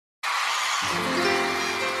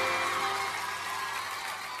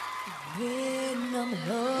When I'm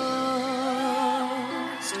lost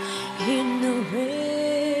in the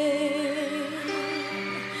rain,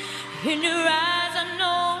 in your eyes I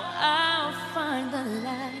know I'll find the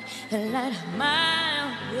light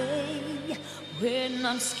my way. When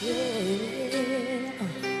I'm scared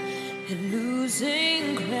and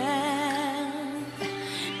losing ground,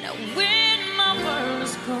 now when my world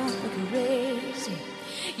is going crazy,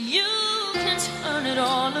 you can turn it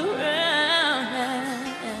all around.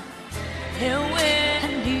 And when I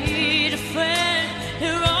need a friend,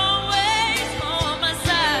 you're always on my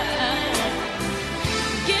side,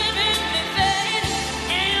 giving me faith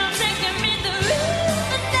and taking me through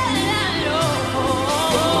the night.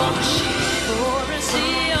 Oh, for a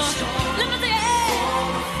seal, let me say,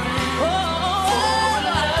 oh, for a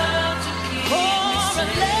love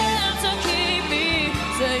to keep me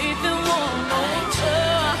safe and warm.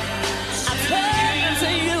 I turn to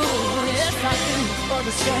you, yes I do, for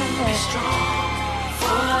the strength.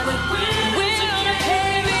 For the will to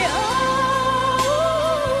carry on.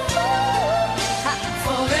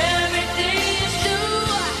 For everything you do,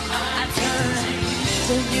 I turn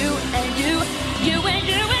to you and you and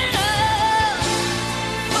you and love.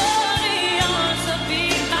 For the arms to be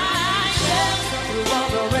my shelter through all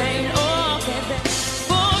the rain. Oh, baby,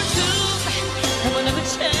 for truth that will never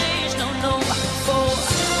change. No, no, for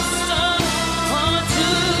someone to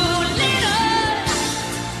lead us.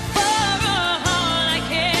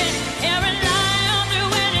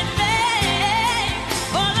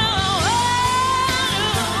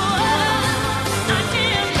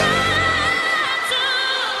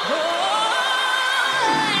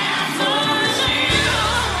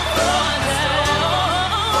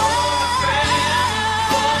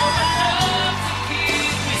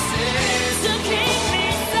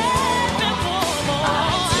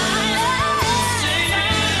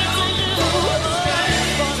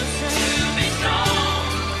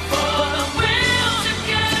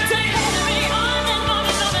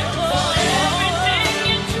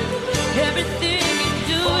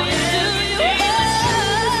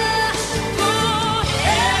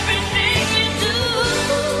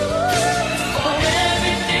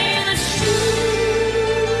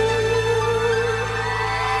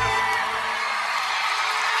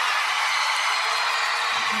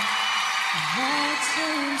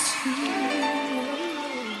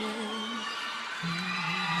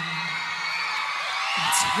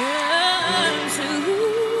 Turn to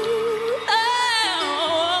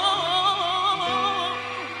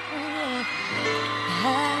I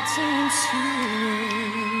turn to